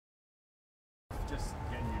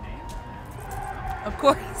Of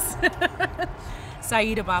course.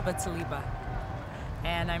 Saidah Baba Talibah.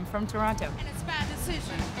 And I'm from Toronto. And it's my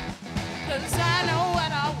decision, 'cause I know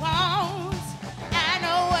what I want. I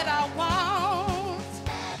know what I want.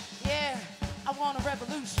 Yeah, I want a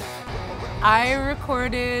revolution. I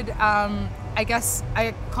recorded, I guess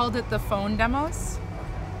I called it the phone demos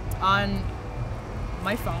on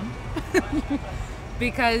my phone.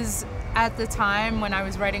 Because at the time when I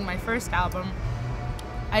was writing my first album,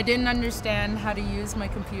 I didn't understand how to use my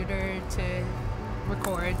computer to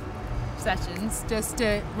record sessions, just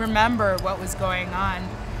to remember what was going on.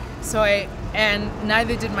 And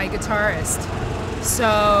neither did my guitarist.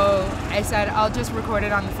 So I said, I'll just record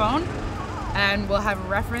it on the phone and we'll have a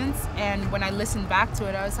reference. And when I listened back to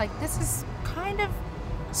it, I was like, this is kind of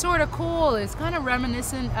sort of cool. It's kind of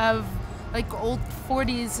reminiscent of like old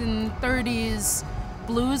 40s and 30s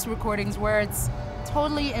blues recordings where it's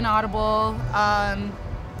totally inaudible.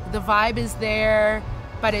 The vibe is there,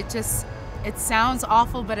 but it sounds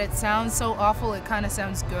awful, but it sounds so awful it kind of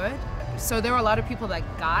sounds good. So there were a lot of people that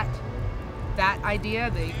got that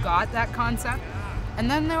idea, they got that concept.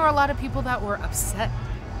 And then there were a lot of people that were upset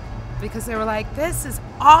because they were like, this is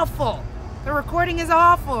awful. The recording is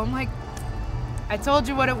awful. I'm like, I told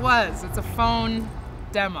you what it was. It's a phone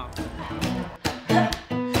demo.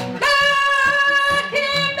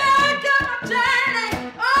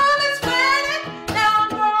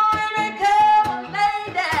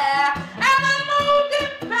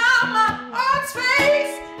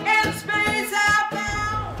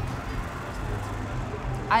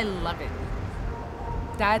 I love it.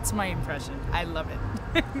 That's my impression. I love it.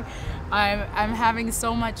 I'm having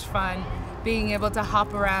so much fun being able to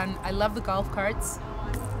hop around. I love the golf carts.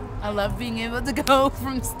 I love being able to go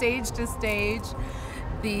from stage to stage.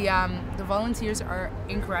 The volunteers are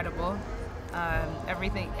incredible.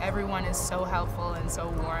 Everyone is so helpful and so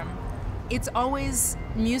warm.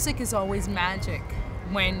 Music is always magic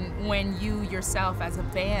when you yourself as a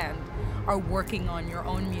band are working on your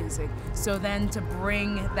own music. So then to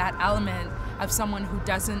bring that element of someone who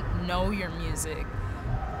doesn't know your music,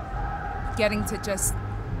 getting to just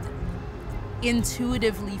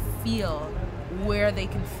intuitively feel where they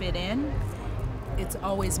can fit in, it's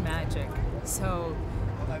always magic. So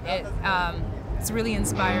it's really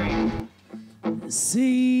inspiring.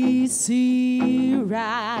 See,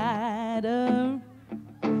 rider,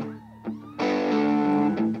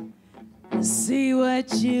 see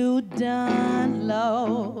what you done,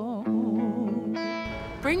 Lord.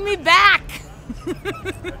 Bring me back.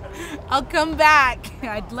 I'll come back.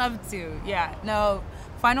 I'd love to. Yeah. No.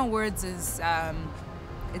 Final words is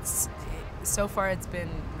so far it's been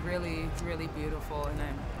really, really beautiful, and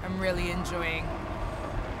I'm really enjoying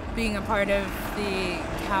being a part of the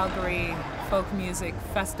Calgary Folk Music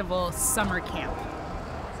Festival summer camp.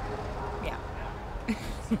 Yeah.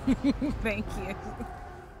 Thank you.